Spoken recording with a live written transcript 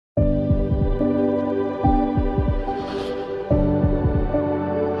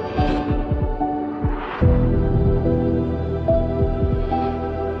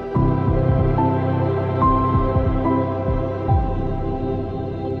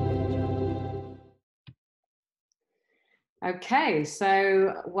Okay,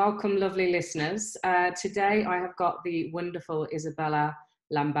 so welcome, lovely listeners. Today I have got the wonderful Isabella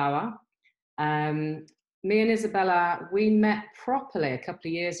Lambauer. Me and Isabella, we met properly a couple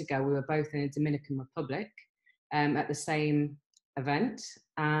of years ago. We were both in the Dominican Republic at the same event.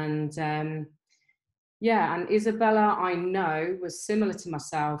 And Isabella, I know, was similar to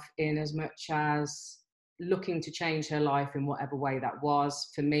myself in as much as looking to change her life in whatever way that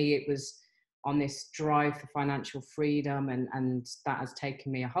was. For me, it was on this drive for financial freedom, and that has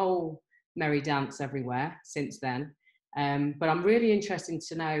taken me a whole merry dance everywhere since then. But I'm really interested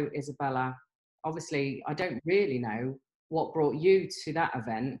to know, Isabella, obviously I don't really know what brought you to that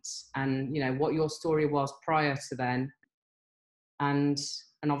event, and what your story was prior to then, and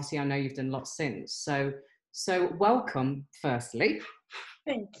obviously I know you've done lots since. So welcome, firstly.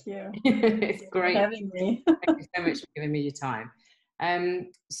 Thank you. It's great for having me. Thank you so much for giving me your time.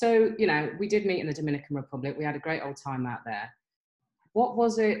 So, we did meet in the Dominican Republic. We had a great old time out there. What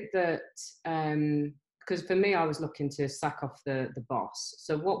was it that, because for me, I was looking to sack off the boss.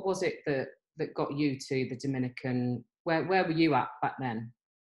 So what was it that got you to the Dominican? Where were you at back then?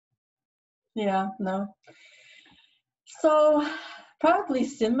 Yeah, no. So probably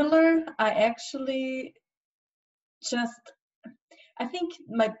similar. I think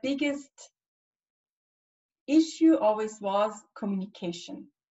my biggest issue always was communication.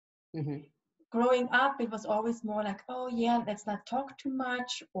 Mm-hmm. Growing up, it was always more like, oh yeah, let's not talk too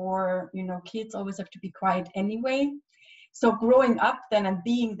much, or kids always have to be quiet anyway. So growing up then and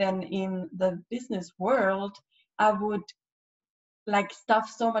being then in the business world, I would like stuff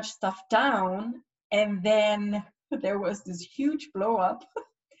so much stuff down, and then there was this huge blow up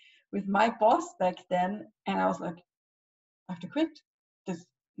with my boss back then, and I was like, I have to quit this.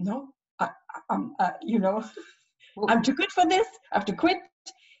 I'm I'm too good for this. I have to quit.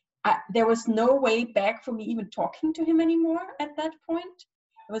 There was no way back for me even talking to him anymore at that point.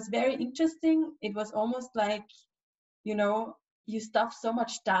 It was very interesting. It was almost like, you stuff so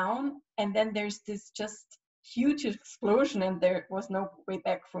much down, and then there's this just huge explosion, and there was no way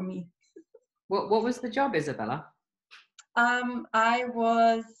back for me. What was the job, Isabella? I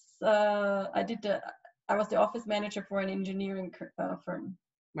was the office manager for an engineering firm.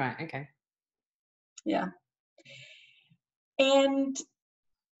 Right. Okay. Yeah. And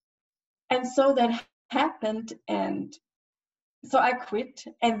so that happened, and so I quit,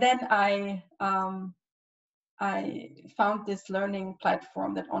 and then I found this learning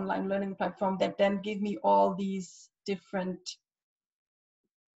platform, that online learning platform, that then gave me all these different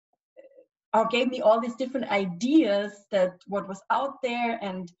ideas that what was out there.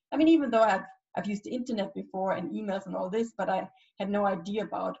 And I mean, even though I've used the internet before and emails and all this, but I had no idea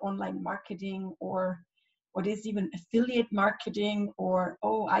about online marketing, or what is even affiliate marketing, or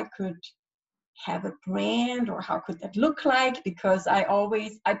I could have a brand, or how could that look like, because I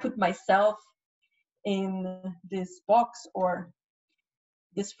put myself in this box. Or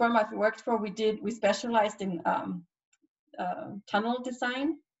this firm I've worked for, we specialized in tunnel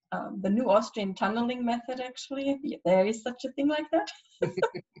design, the new Austrian tunneling method. Actually, there is such a thing like that.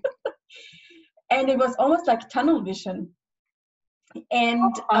 And it was almost like tunnel vision.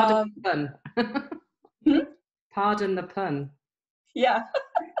 And pardon the pun. Pardon the pun. Yeah.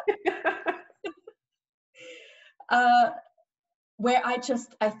 Where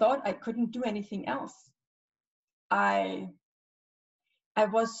I thought I couldn't do anything else. I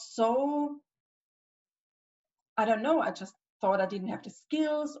was so, I don't know, I just thought I didn't have the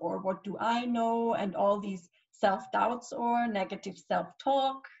skills, or what do I know, and all these self-doubts or negative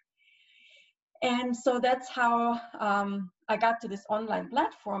self-talk. And so that's how I got to this online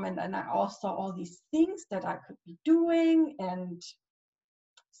platform, and I also saw all these things that I could be doing. And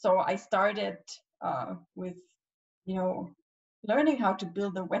so I started with, learning how to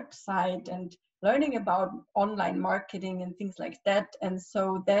build a website, and learning about online marketing and things like that. And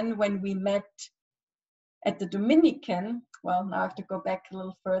so then when we met at the Dominican, well, now I have to go back a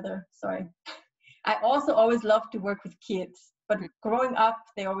little further, sorry. I also always loved to work with kids, but growing up,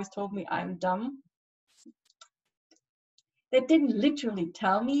 they always told me I'm dumb. They didn't literally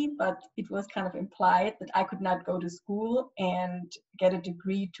tell me, but it was kind of implied that I could not go to school and get a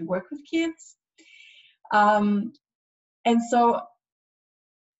degree to work with kids. And so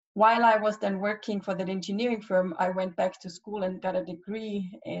while I was then working for that engineering firm, I went back to school and got a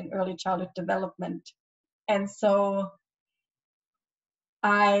degree in early childhood development. And so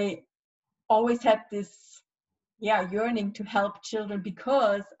I always had this yearning to help children,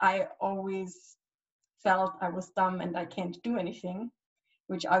 because I always felt I was dumb and I can't do anything,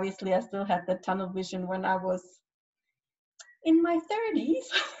 which obviously I still had that tunnel vision when I was in my 30s.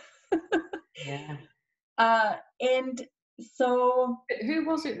 Yeah. And So Who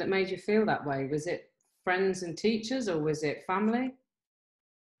was it that made you feel that way? Was it friends and teachers, or was it family?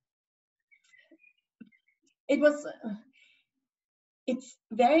 it was, it's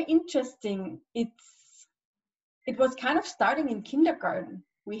very interesting. It was kind of starting in kindergarten.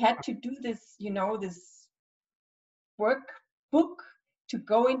 We had to do this, this workbook to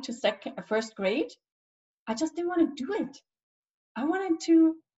go into first grade. I just didn't want to do it. I wanted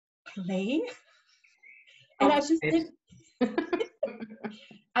to play, and I just didn't.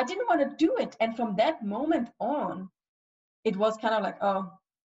 I didn't want to do it. And from that moment on, it was kind of like, oh,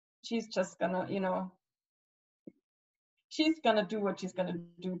 she's just gonna, she's gonna do what she's gonna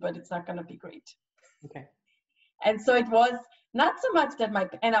do, but it's not gonna be great. Okay. And so it was not so much that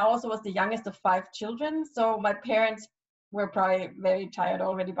and I also was the youngest of 5 children, so my parents were probably very tired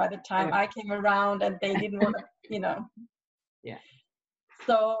already by the time I came around, and they didn't want to, Yeah.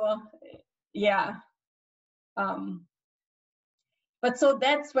 So, yeah. But so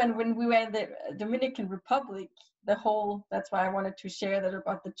that's when we were in the Dominican Republic, that's why I wanted to share that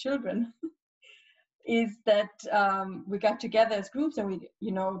about the children, is that we got together as groups, and we,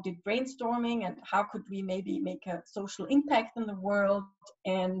 did brainstorming and how could we maybe make a social impact in the world.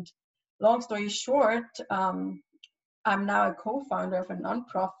 And long story short, I'm now a co-founder of a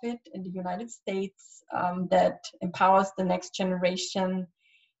nonprofit in the United States that empowers the next generation.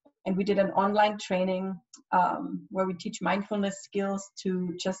 And we did an online training where we teach mindfulness skills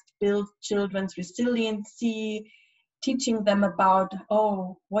to just build children's resiliency, teaching them about,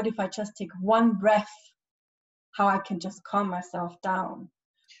 oh, what if I just take one breath, how I can just calm myself down.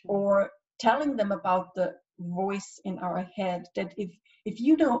 Or telling them about the voice in our head, that if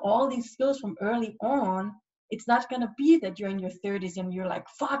you know all these skills from early on, it's not going to be that you're in your 30s and you're like,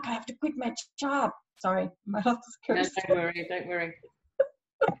 fuck, I have to quit my job. Sorry, my husband's cursed. No, don't worry.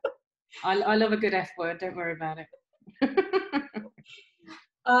 I love a good F word, don't worry about it.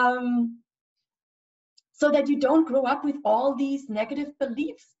 So that you don't grow up with all these negative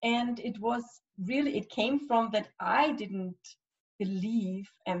beliefs. And it came from that I didn't believe,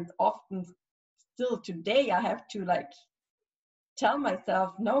 and often still today I have to tell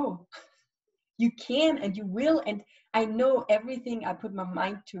myself, no, you can and you will, and I know everything I put my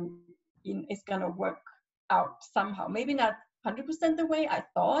mind to is gonna work out somehow. Maybe not 100% the way I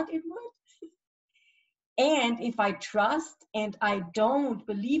thought it would. And if I trust and I don't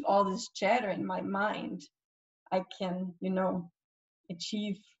believe all this chatter in my mind, I can,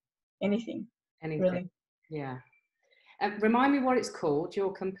 achieve anything. Really. Yeah. Remind me what it's called,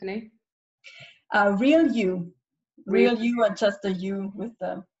 your company? Real You. Real You, and just a U with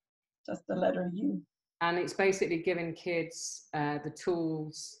just the letter U. And it's basically giving kids the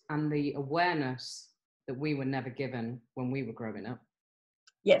tools and the awareness that we were never given when we were growing up.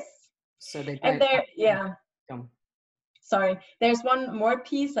 Yes. So they don't. And there, yeah. Come. Sorry, there's one more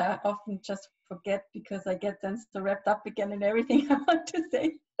piece I often just forget because I get then so wrapped up again in everything I want to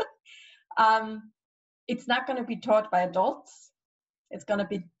say. It's not going to be taught by adults. It's going to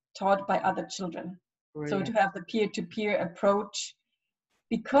be taught by other children. Brilliant. So to have the peer-to-peer approach,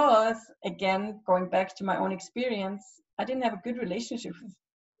 because again, going back to my own experience, I didn't have a good relationship with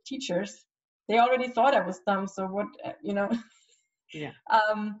teachers. They already thought I was dumb. So what, Yeah.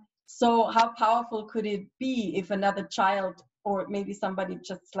 So how powerful could it be if another child, or maybe somebody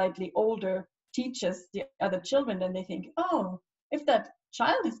just slightly older, teaches the other children, then they think, oh, if that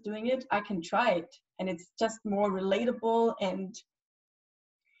child is doing it, I can try it. And it's just more relatable, and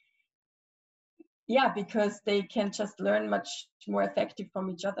yeah, because they can just learn much more effective from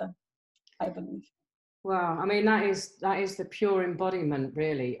each other, I believe. Well, I mean, that is the pure embodiment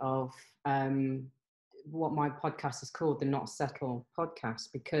really of what my podcast is called, the Not Settle podcast,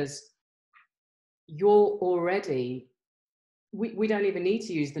 because you're already, we don't even need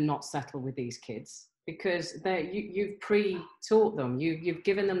to use the not settle with these kids, because you've pre-taught them, you've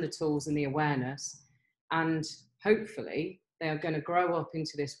given them the tools and the awareness, and hopefully they are going to grow up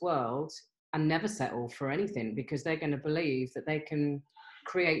into this world and never settle for anything, because they're going to believe that they can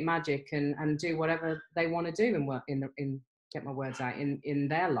create magic and do whatever they want to do in get my words out, in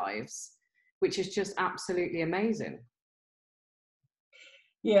their lives, which is just absolutely amazing.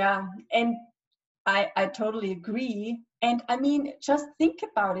 Yeah, and I totally agree. And I mean, just think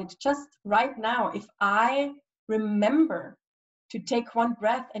about it. Just right now, if I remember to take one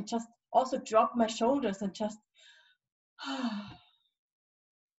breath and just also drop my shoulders and just,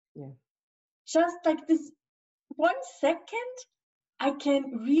 yeah, just like this 1 second, I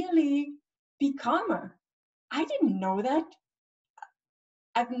can really be calmer. I didn't know that.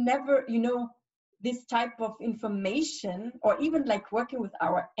 I've never, this type of information, or even like working with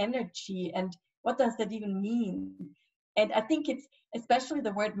our energy, and what does that even mean? And I think it's especially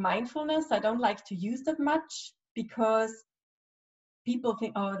the word mindfulness. I don't like to use that much because people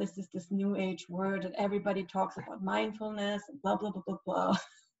think, oh, this is this new age word and everybody talks about mindfulness and blah, blah, blah, blah, blah.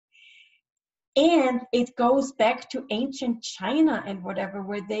 And it goes back to ancient China and whatever,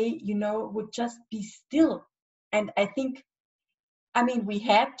 where they, would just be still. And I think, we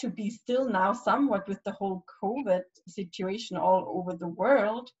had to be still now somewhat with the whole COVID situation all over the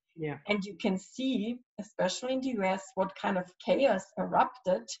world. Yeah. And you can see, especially in the US, what kind of chaos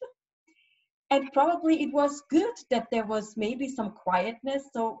erupted. And probably it was good that there was maybe some quietness.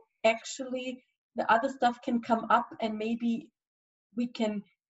 So actually the other stuff can come up and maybe we can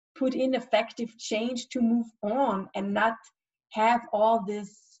put in effective change to move on and not have all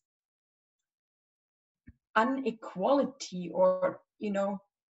this inequality or, in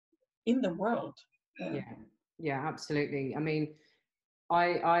the world. Yeah, absolutely.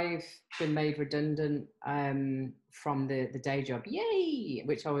 I've been made redundant from the day job, yay,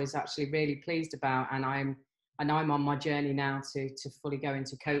 which I was actually really pleased about, and I'm on my journey now to fully go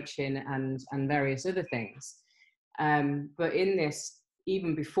into coaching and various other things. But in this,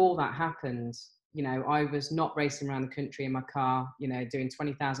 even before that happened, I was not racing around the country in my car, doing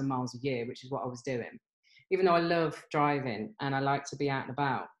 20,000 miles a year, which is what I was doing, even though I love driving and I like to be out and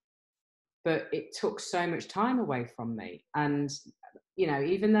about. But it took so much time away from me. And,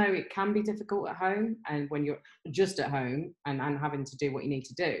 even though it can be difficult at home and when you're just at home and having to do what you need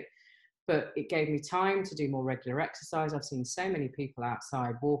to do, but it gave me time to do more regular exercise. I've seen so many people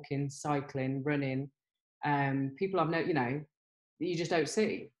outside walking, cycling, running, people I've known, that you just don't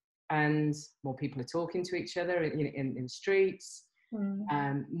see. And more people are talking to each other in the streets.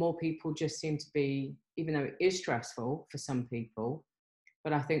 More people just seem to be, even though it is stressful for some people,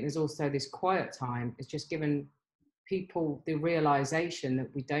 but I think there's also this quiet time. It's just given people the realization that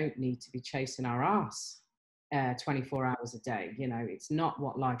we don't need to be chasing our ass 24 hours a day. It's not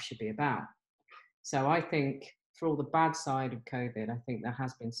what life should be about. So I think for all the bad side of COVID, I think there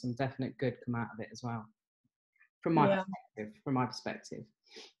has been some definite good come out of it as well. From my perspective.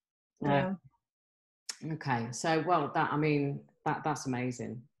 Yeah. Okay. So, well, that's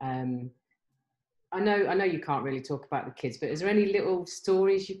amazing. I know you can't really talk about the kids, but is there any little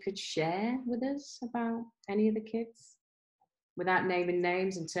stories you could share with us about any of the kids without naming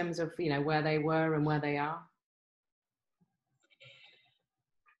names in terms of, where they were and where they are?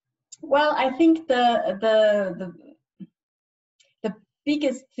 Well, I think the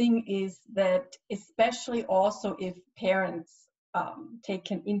biggest thing is that, especially also if parents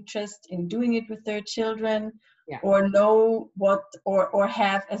take an interest in doing it with their children, or know what, or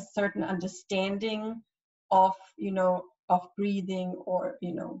have a certain understanding of, of breathing, or,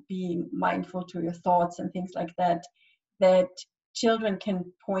 being mindful to your thoughts and things like that, that children can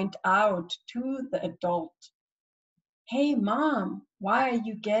point out to the adult, hey, mom, why are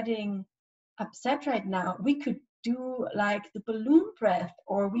you getting upset right now? We could do like the balloon breath,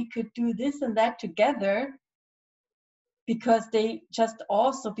 or we could do this and that together. Because they just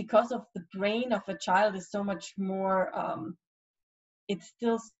also, because of the brain of a child is so much more, it's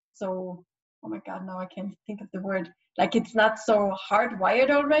still so, oh my God, now I can't think of the word. Like, it's not so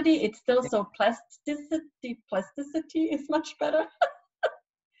hardwired already. It's still so plasticity is much better.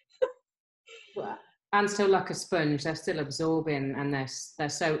 And still like a sponge, they're still absorbing, and they're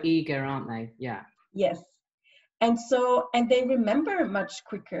so eager, aren't they? Yeah. Yes. And they remember much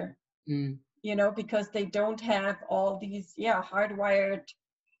quicker. Because they don't have all these, hardwired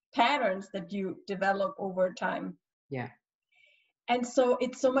patterns that you develop over time. Yeah. And so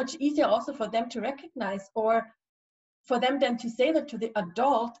it's so much easier also for them to recognize, or for them then to say that to the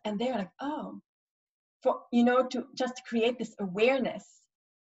adult, and they're like, oh, to just create this awareness.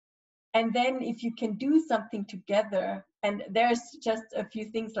 And then if you can do something together, and there's just a few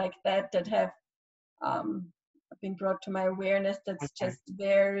things like that have been brought to my awareness, that's just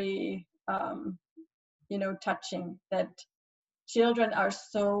very touching, that children are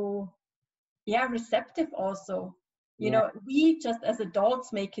so receptive also. We just as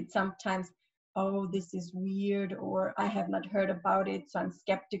adults make it sometimes, oh, this is weird, or I have not heard about it, so I'm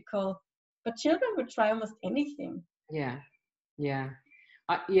skeptical. But children would try almost anything.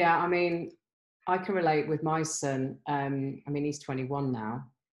 I can relate with my son. He's 21 now,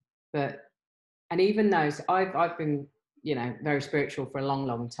 and even though I've been very spiritual for a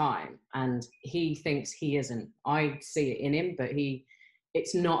long time, and he thinks he isn't. I see it in him, but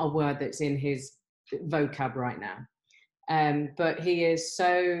it's not a word that's in his vocab right now. But he is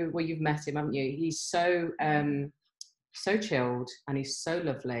so, well, you've met him, haven't you? He's so chilled, and he's so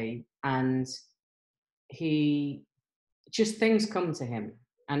lovely, and he just, things come to him,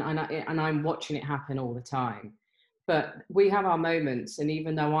 and I'm watching it happen all the time. But we have our moments, and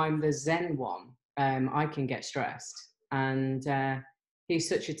even though I'm the Zen one, I can get stressed. And he's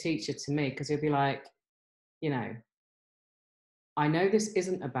such a teacher to me, because he'll be like, you know, I know this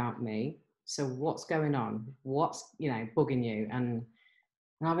isn't about me, so what's going on? What's, you know, bugging you? And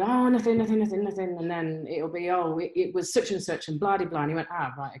I'll be, oh, nothing. And then it'll be, oh, it was such and such and blah, blah, blah. And he went,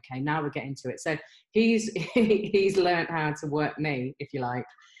 ah, right, okay, now we're getting to it. So he's learned how to work me, if you like.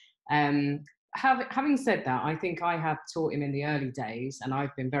 Having said that, I think I have taught him in the early days, and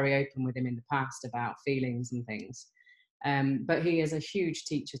I've been very open with him in the past about feelings and things. But he is a huge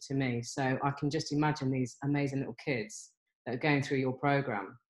teacher to me. So I can just imagine these amazing little kids that are going through your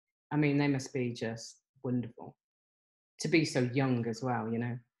program. I mean, they must be just wonderful to be so young as well, you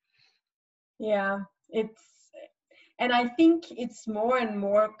know. Yeah, and I think it's more and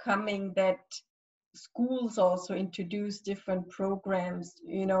more coming that schools also introduce different programs,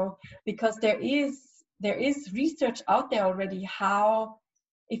 you know, because there is research out there already how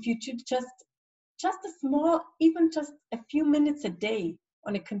if you just a small, even just a few minutes a day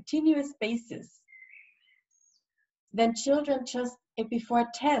on a continuous basis, then children just before a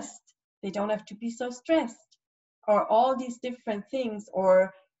test, they don't have to be so stressed, or all these different things,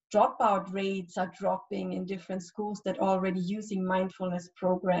 or dropout rates are dropping in different schools that are already using mindfulness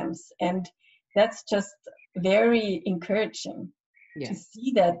programs. And that's just very encouraging to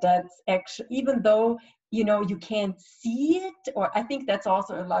see that's actually, even though, you know, you can't see it, or I think that's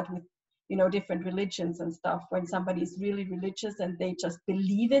also a lot with, you know, different religions and stuff, when somebody is really religious and they just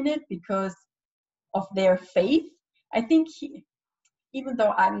believe in it because of their faith. I think even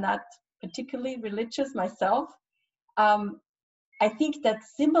though I'm not particularly religious myself, I think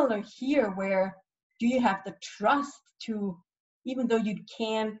that's similar here, where do you have the trust to, even though you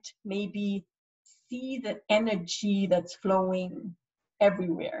can't maybe see the energy that's flowing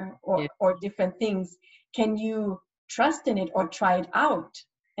everywhere, or different things, can you trust in it or try it out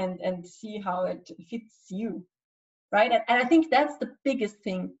and see how it fits you, right? And I think that's the biggest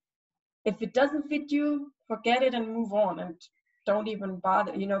thing. If it doesn't fit you, forget it and move on, and don't even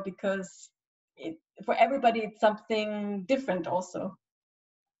bother, you know, because for everybody it's something different also.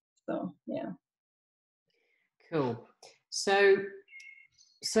 So yeah. Cool. So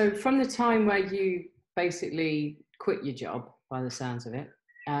from the time where you basically quit your job, by the sounds of it,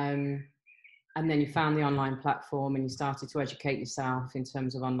 and then you found the online platform and you started to educate yourself in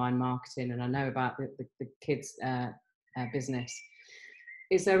terms of online marketing, and I know about the kids business.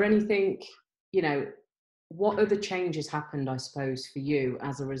 Is there anything, you know, what other changes happened, I suppose, for you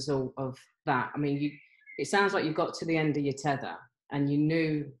as a result of that? I mean, it sounds like you got to the end of your tether and you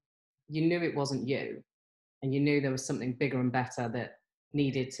knew it wasn't you, and you knew there was something bigger and better that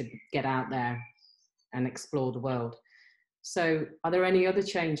needed to get out there and explore the world. So are there any other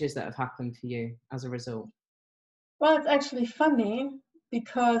changes that have happened for you as a result? Well, it's actually funny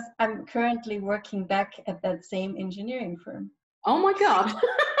because I'm currently working back at that same engineering firm. Oh my God.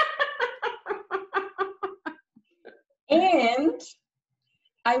 And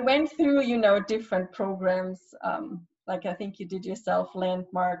I went through, you know, different programs, like I think you did yourself,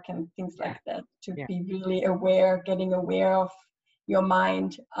 Landmark and things like that, to be really aware, getting aware of your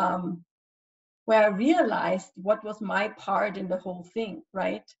mind, where I realized what was my part in the whole thing,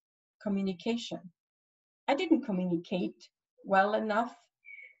 right? Communication. I didn't communicate well enough.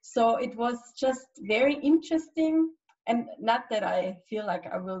 So it was just very interesting, and not that I feel like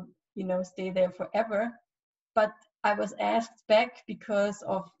I will, you know, stay there forever, but I was asked back because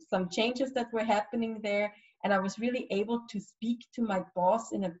of some changes that were happening there, and I was really able to speak to my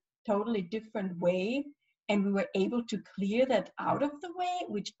boss in a totally different way, and we were able to clear that out of the way,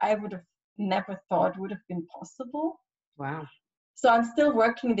 which I would have never thought would have been possible. Wow. So I'm still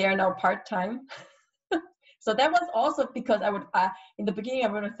working there now part-time. So that was also because I would, in the beginning, I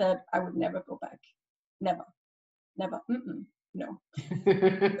would have said I would never go back. Never. No.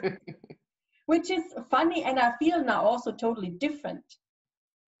 Which is funny, and I feel now also totally different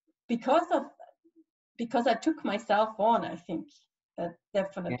because I took myself on, I think. That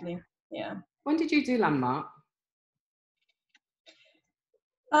definitely, yeah. When did you do Landmark?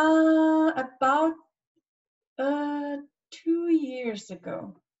 About 2 years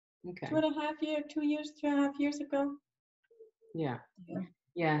ago. Okay. 2 years ago.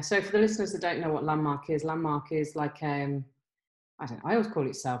 Yeah. So for the listeners that don't know what Landmark is like, I always call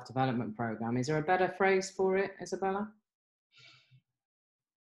it self-development program. Is there a better phrase for it, Isabella?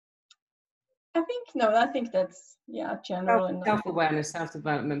 I think that's general. Self-awareness,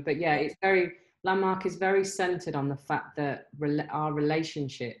 self-development. But it's Landmark is very centered on the fact that our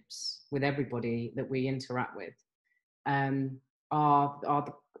relationships with everybody that we interact with are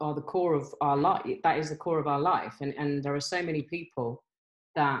are the core of our life. That is the core of our life. And there are so many people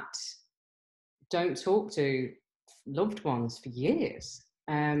that don't talk to loved ones for years,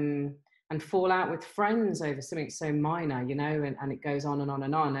 and fall out with friends over something so minor, you know, and it goes on and on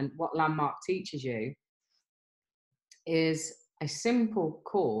and on. And what Landmark teaches you is a simple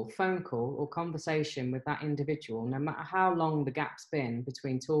phone call or conversation with that individual, no matter how long the gap's been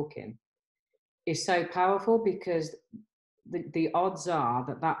between talking, is so powerful, because the odds are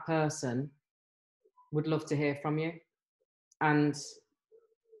that that person would love to hear from you. And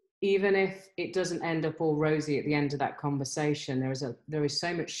even if it doesn't end up all rosy at the end of that conversation, there is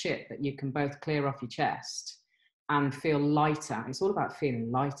so much shit that you can both clear off your chest and feel lighter. It's all about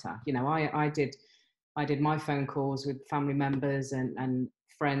feeling lighter. You know, I did my phone calls with family members and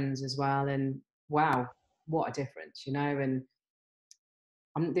friends as well, and wow, what a difference, you know. And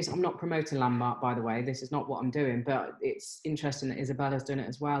I'm not promoting Landmark, by the way. This is not what I'm doing, but it's interesting that Isabella's done it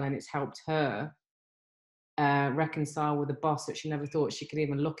as well, and it's helped her reconcile with a boss that she never thought she could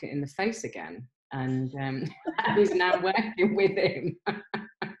even look it in the face again, and who's now working with him.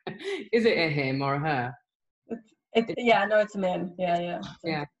 Is it a him or a her? Yeah, no, it's a man. Yeah.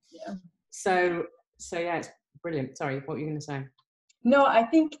 So yeah, it's brilliant. Sorry, what were you going to say? No, I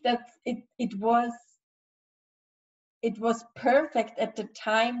think that it was perfect at the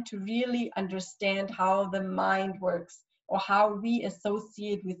time to really understand how the mind works, or how we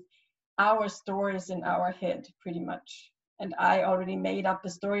associate with our stories in our head, pretty much. And I already made up a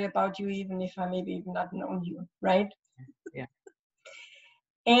story about you, even if I maybe even not known you, right? Yeah.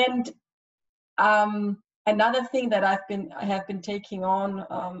 And another thing that I have been taking on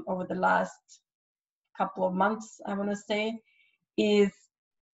over the last couple of months, I want to say, is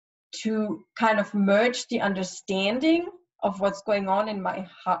to kind of merge the understanding of what's going on in my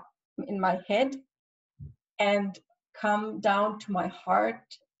head, and come down to my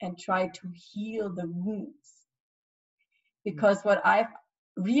heart and try to heal the wounds. Because what I've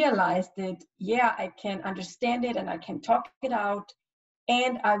realized that, yeah, I can understand it and I can talk it out,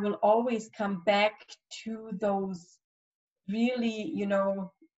 and I will always come back to those really, you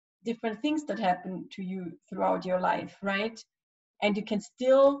know, different things that happen to you throughout your life, right? And you can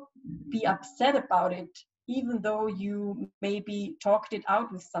still be upset about it, even though you maybe talked it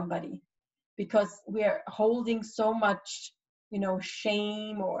out with somebody, because we're holding so much, you know,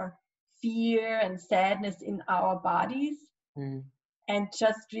 shame or fear and sadness in our bodies. And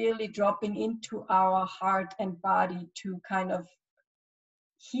just really dropping into our heart and body to kind of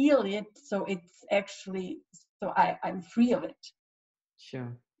heal it, so it's actually, so I'm free of it.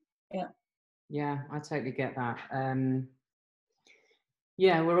 Sure. Yeah, I totally get that.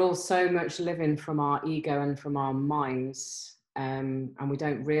 Yeah, we're all so much living from our ego and from our minds, and we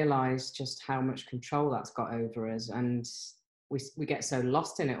don't realize just how much control that's got over us, and we get so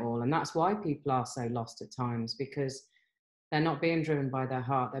lost in it all. And that's why people are so lost at times, because they're not being driven by their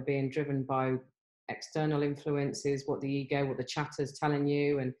heart. They're being driven by external influences, what the ego, what the chatter's telling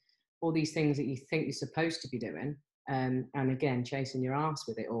you, and all these things that you think you're supposed to be doing. And again, chasing your ass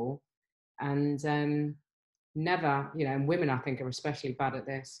with it all. And never, you know, and women, I think, are especially bad at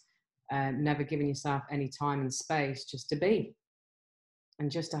this, never giving yourself any time and space just to be,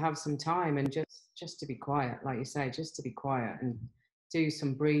 and just to have some time, and just to be quiet, like you say, just to be quiet and do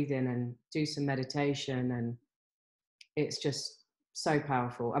some breathing and do some meditation. And it's just so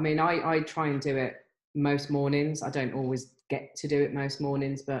powerful. I mean, I try and do it most mornings. I don't always get to do it most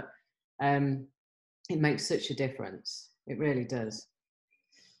mornings, but it makes such a difference. It really does.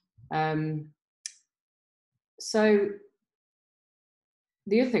 So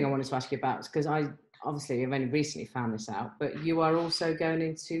the other thing I wanted to ask you about is, because obviously I've only recently found this out, but you are also going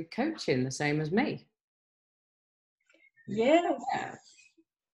into coaching the same as me. Yes.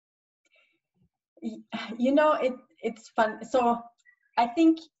 Yeah. You know, it's fun. So I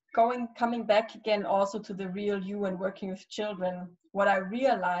think coming back again also to the real you and working with children, what I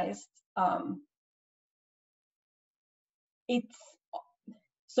realized,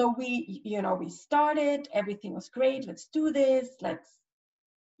 so we started, everything was great, let's do this, let's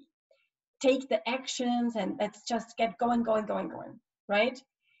take the actions and let's just get going, right?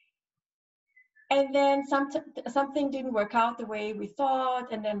 And then something didn't work out the way we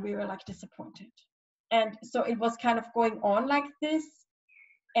thought, and then we were like disappointed. And so it was kind of going on like this.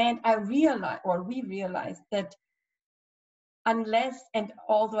 And we realized that unless, and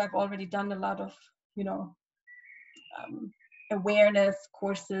although I've already done a lot of, you know, awareness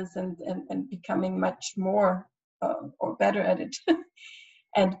courses and becoming much more or better at it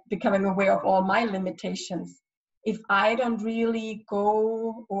and becoming aware of all my limitations, if I don't really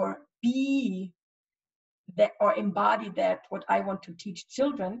go or be that or embody that what I want to teach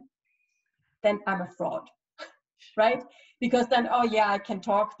children, then I'm a fraud, right? Because then, oh yeah, I can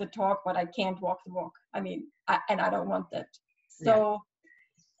talk the talk, but I can't walk the walk. I mean, and I don't want that. So,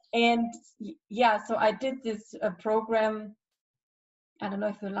 and yeah, so I did this program. I don't know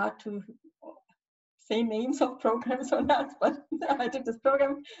if you're allowed to say names of programs or not, but I did this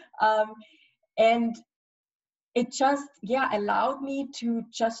program. And it just, allowed me to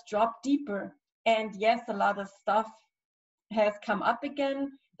just drop deeper. And yes, a lot of stuff has come up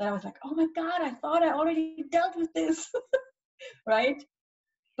again that I was like, oh my God, I thought I already dealt with this, right?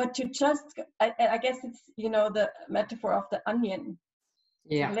 But to just, I guess it's, the metaphor of the onion.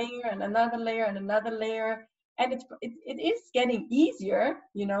 Yeah. A layer and another layer and another layer. And it is getting easier,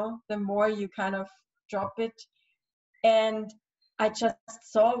 the more you kind of drop it. And I just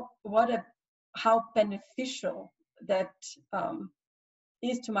saw how beneficial that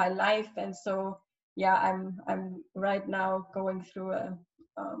is to my life. And so, I'm right now going through a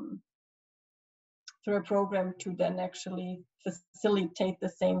program to then actually facilitate the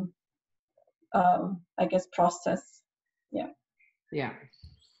same, I guess, process. Yeah.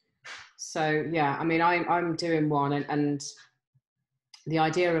 So I mean, I'm doing one, and the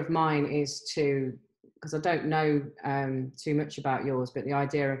idea of mine is to, because I don't know too much about yours, but the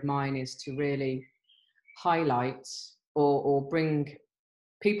idea of mine is to really highlight or bring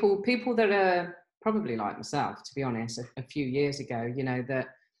people that are probably like myself, to be honest, a few years ago, that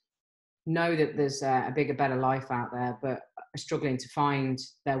know that there's a bigger, better life out there, but are struggling to find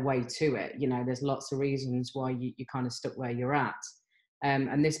their way to it. There's lots of reasons why you kind of stuck where you're at.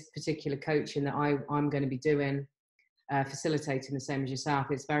 And this particular coaching that I'm going to be doing, facilitating the same as yourself,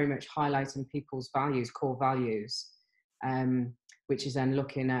 it's very much highlighting people's values, core values, which is then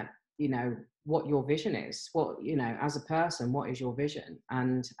looking at, what your vision is, what, as a person, what is your vision,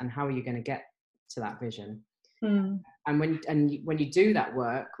 and how are you going to get to that vision? And when you do that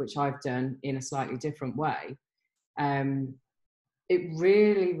work, which I've done in a slightly different way, it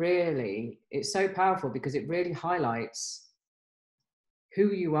really, it's so powerful, because it really highlights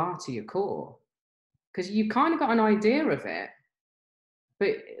who you are to your core. Because you kind of got an idea of it,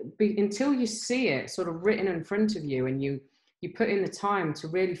 but until you see it sort of written in front of you, and you put in the time to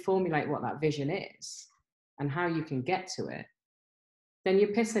really formulate what that vision is and how you can get to it, then you're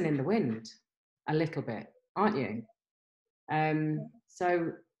pissing in the wind a little bit, aren't you?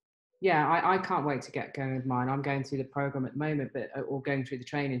 So I can't wait to get going with mine. I'm going through the program at the moment, or going through the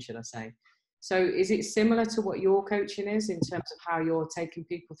training, should I say. So is it similar to what your coaching is in terms of how you're taking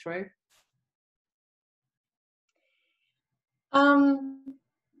people through?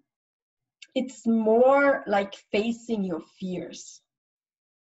 It's more like facing your fears,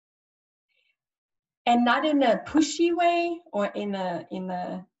 and not in a pushy way, or in a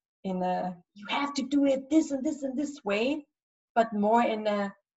you have to do it this and this and this way, but more in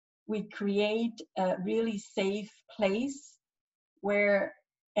a, we create a really safe place where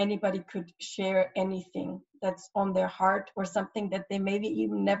anybody could share anything that's on their heart, or something that they maybe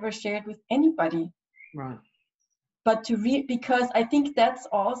even never shared with anybody. Right. But because I think that's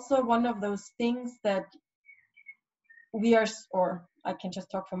also one of those things that we are, or I can just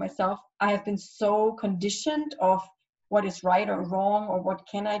talk for myself, I have been so conditioned of what is right or wrong, or what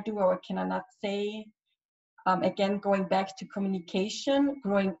can I do or what can I not say. Again, going back to communication,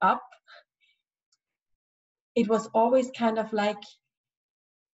 growing up, it was always kind of like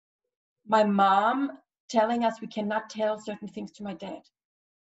my mom telling us we cannot tell certain things to my dad.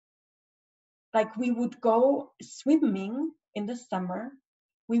 Like, we would go swimming in the summer,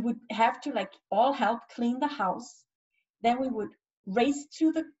 we would have to like all help clean the house, then we would race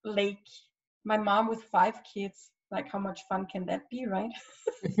to the lake, my mom with 5 kids, like how much fun can that be, right?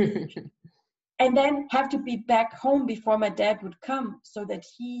 And then have to be back home before my dad would come, so that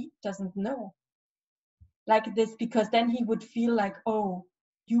he doesn't know like this, because then he would feel like, oh,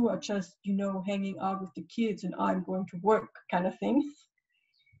 you are just, hanging out with the kids and I'm going to work, kind of thing.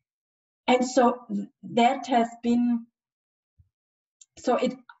 And so that has been, so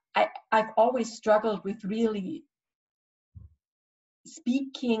I've always struggled with really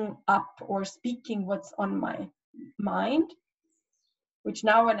speaking up, or speaking what's on my mind, which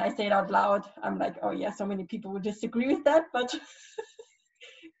now when I say it out loud, I'm like, oh yeah, so many people would disagree with that. But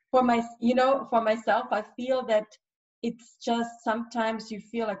for myself, I feel that it's just, sometimes you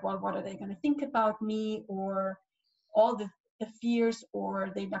feel like, well, what are they going to think about me, or all the fears,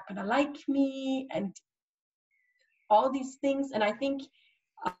 or they're not going to like me, and all these things. And I think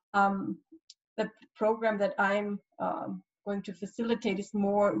the program that I'm going to facilitate is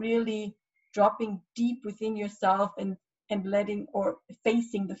more really dropping deep within yourself, and letting, or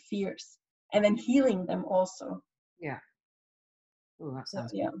facing the fears, and then healing them also. Yeah. Oh, that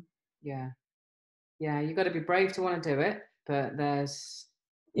sounds yeah. good. Yeah. You've got to be brave to want to do it, but there's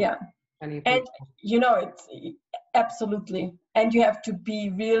plenty of people. And it's absolutely, and you have to be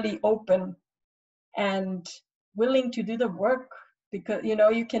really open and willing to do the work, because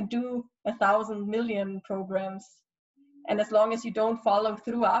you can do 1,000 million programs, and as long as you don't follow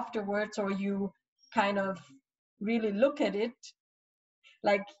through afterwards, or you kind of really look at it,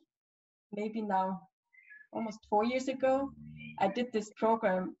 like maybe now almost 4 years ago, I did this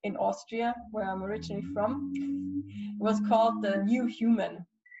program in Austria, where I'm originally from. It was called The New Human,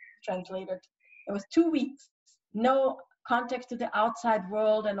 translated. It was 2 weeks, no context to the outside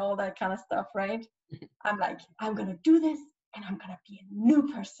world and all that kind of stuff, right? I'm like, I'm gonna do this, and I'm gonna be a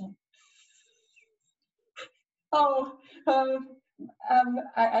new person.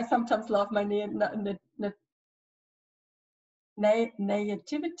 I sometimes love my nativity.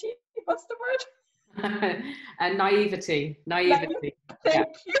 What's the word? And naivety.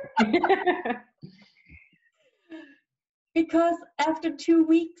 Thank you. Because after 2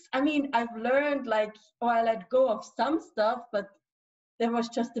 weeks, I've learned, I let go of some stuff, but there was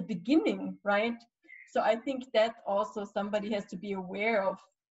just the beginning, right? So I think that also somebody has to be aware of,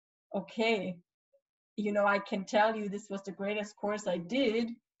 okay, I can tell you this was the greatest course I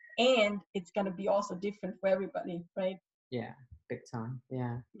did, and it's going to be also different for everybody, right? Yeah, big time.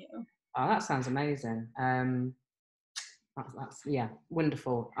 Yeah. Oh, that sounds amazing. That's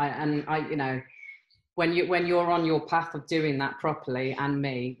wonderful. I when you're on your path of doing that properly, and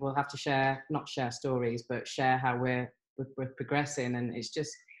me, we'll have to not share stories, but share how we're progressing, and it's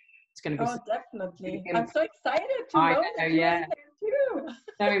going to be definitely. I'm so excited to know that you are there too.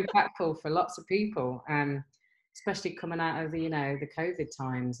 So impactful for lots of people, especially coming out of the COVID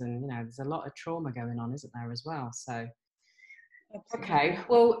times, and there's a lot of trauma going on, isn't there, as well? So absolutely. Okay,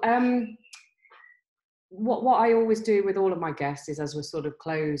 well, what I always do with all of my guests is, as we're sort of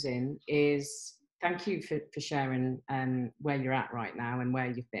closing, is thank you for sharing where you're at right now and where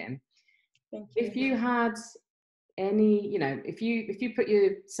you've been. Thank you. If you had any, if you put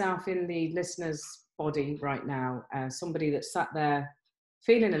yourself in the listener's body right now, somebody that sat there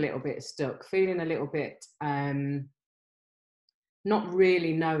feeling a little bit stuck, feeling a little bit not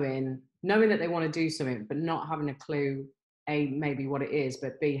really knowing that they want to do something, but not having a clue, A, maybe what it is,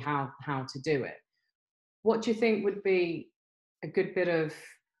 but B, how to do it. What do you think would be a good bit of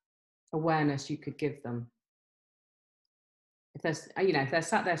awareness you could give them? If they're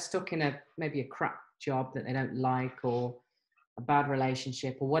sat there stuck in maybe a crap job that they don't like, or a bad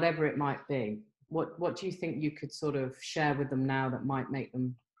relationship, or whatever it might be, what do you think you could sort of share with them now that might make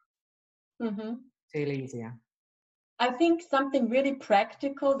them feel easier? I think something really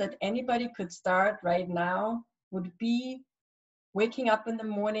practical that anybody could start right now would be waking up in the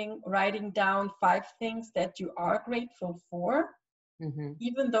morning, writing down 5 things that you are grateful for,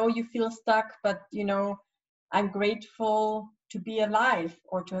 even though you feel stuck. But I'm grateful to be alive,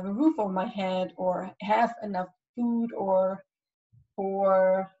 or to have a roof over my head, or have enough food, or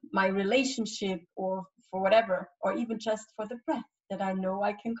for my relationship, or for whatever, or even just for the breath that I know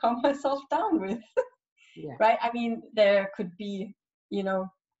I can calm myself down with. Yeah. Right? There could be,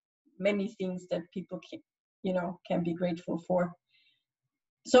 many things that people can be grateful for.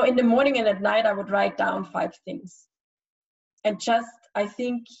 So in the morning and at night, I would write down 5 things, and I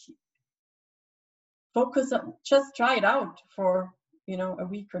think, focus on, just try it out for, a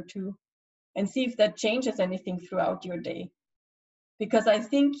week or 2, and see if that changes anything throughout your day. Because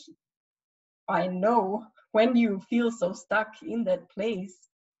I know when you feel so stuck in that place,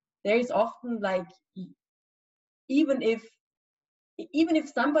 there is often even if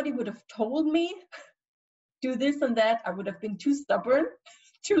somebody would have told me do this and that, I would have been too stubborn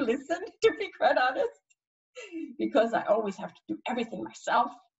to listen, to be quite honest, because I always have to do everything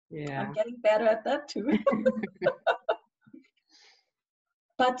myself. Yeah. I'm getting better at that too.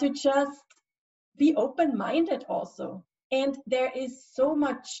 But to just be open-minded also. And there is so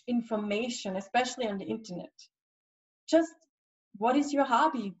much information, especially on the internet. Just, what is your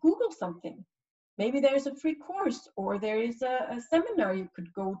hobby? Google something. Maybe there's a free course, or there is a seminar you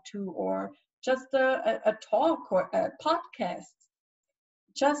could go to, or just a talk or a podcast.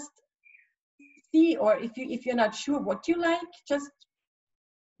 Just see, or if you're not sure what you like, just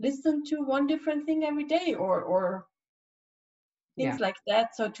listen to one different thing every day, or things like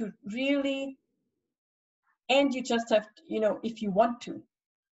that. So to really, and you just have to, if you want to.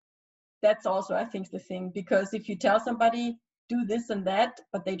 That's also, I think, the thing, because if you tell somebody do this and that,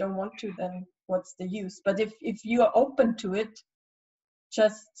 but they don't want to, then what's the use? But if you are open to it,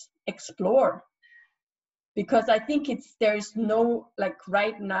 just explore. because I think there's no, like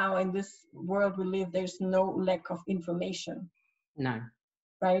right now in this world we live, there's no lack of information. No.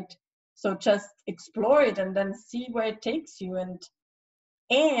 Right? So just explore it and then see where it takes you, and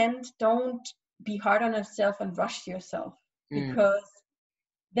don't be hard on yourself and rush yourself, because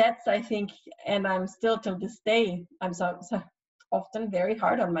that's, I think, and I'm still till this day, I'm so often very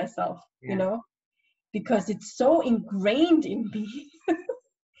hard on myself, you know, because it's so ingrained in me.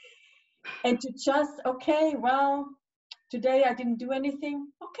 And to just, okay, well, today I didn't do anything.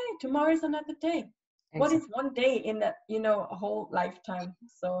 Okay, tomorrow is another day. Exactly. What is one day in that, you know, a whole lifetime?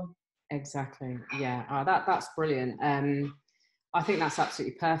 So exactly, yeah. Oh, that's brilliant. I think that's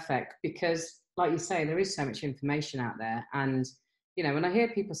absolutely perfect, because, like you say, there is so much information out there, and you know, when I hear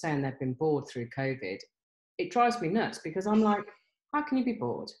people saying they've been bored through COVID, it drives me nuts, because I'm like, how can you be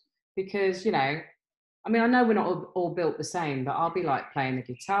bored? Because, you know, I mean, I know we're not all built the same, but I'll be like playing the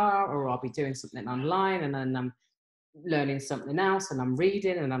guitar, or I'll be doing something online, and then I'm learning something else, and I'm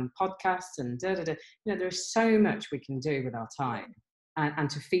reading, and I'm podcasts, and da da da. You know, there's so much we can do with our time, and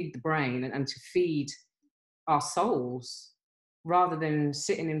to feed the brain, and to feed our souls, rather than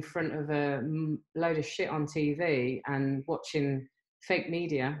sitting in front of a load of shit on TV and watching fake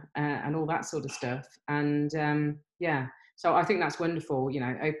media and all that sort of stuff. And yeah, so I think that's wonderful. You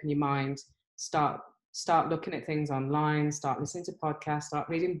know, open your mind, start looking at things online, start listening to podcasts, start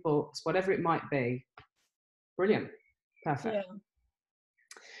reading books, whatever it might be. Brilliant. Perfect. yeah.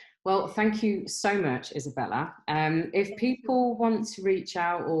 Well, thank you so much, Isabella. If people want to reach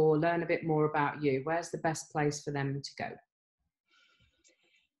out or learn a bit more about you, where's the best place for them to go?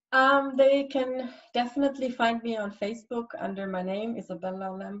 They can definitely find me on Facebook under my name, Isabella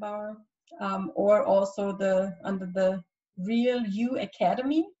Lambauer, or also under the Real You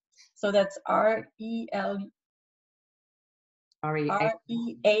Academy. So that's REALU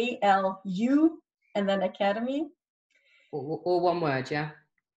and then Academy. All one word, yeah?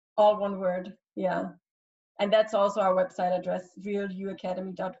 All one word, yeah. And that's also our website address,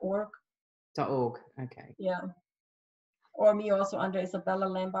 realuacademy.org. .org, okay. Yeah. Or me also under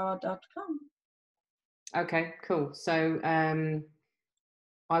IsabellaLambauer.com. Okay, cool. So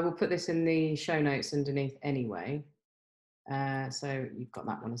I will put this in the show notes underneath anyway. So you've got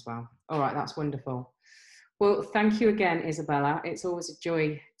that one as well. All right, that's wonderful. Well, thank you again, Isabella. It's always a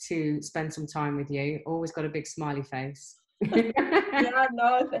joy to spend some time with you. Always got a big smiley face. Yeah,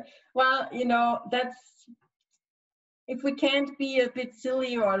 no, well, you know, that's, if we can't be a bit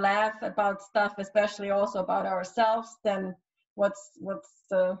silly or laugh about stuff, especially also about ourselves, then what's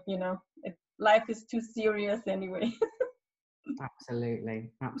you know, life is too serious anyway.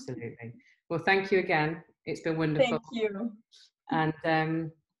 Absolutely, absolutely. Well, thank you again. It's been wonderful. Thank you.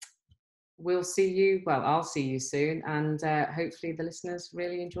 And we'll see you, well, I'll see you soon, and hopefully the listeners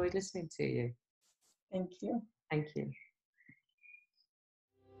really enjoyed listening to you. Thank you. Thank you.